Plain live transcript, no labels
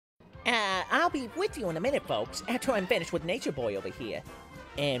I'll be with you in a minute, folks, after I'm finished with Nature Boy over here.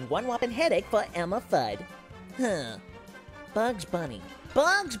 And one whopping headache for Elmer Fudd. Huh. Bugs Bunny.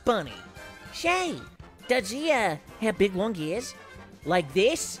 Bugs Bunny! Shay, does he, have big long ears? Like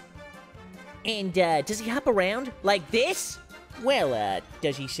this? And, does he hop around? Like this? Well,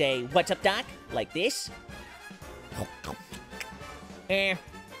 does he say, "What's up, Doc?" Like this?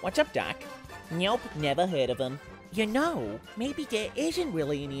 What's up, Doc? Nope, never heard of him. You know, maybe there isn't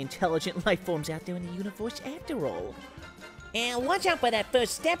really any intelligent life forms out there in the universe after all. And watch out for that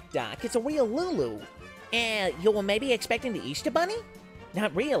first step, Doc. It's a real Lulu. You were maybe expecting the Easter Bunny?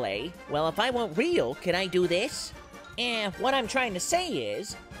 Not really. Well, if I weren't real, could I do this? What I'm trying to say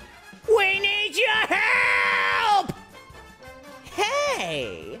is, we need your help!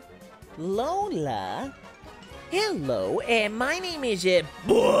 Hey! Lola? Hello, my name is,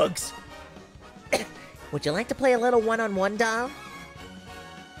 Bugs. Would you like to play a little one-on-one, doll?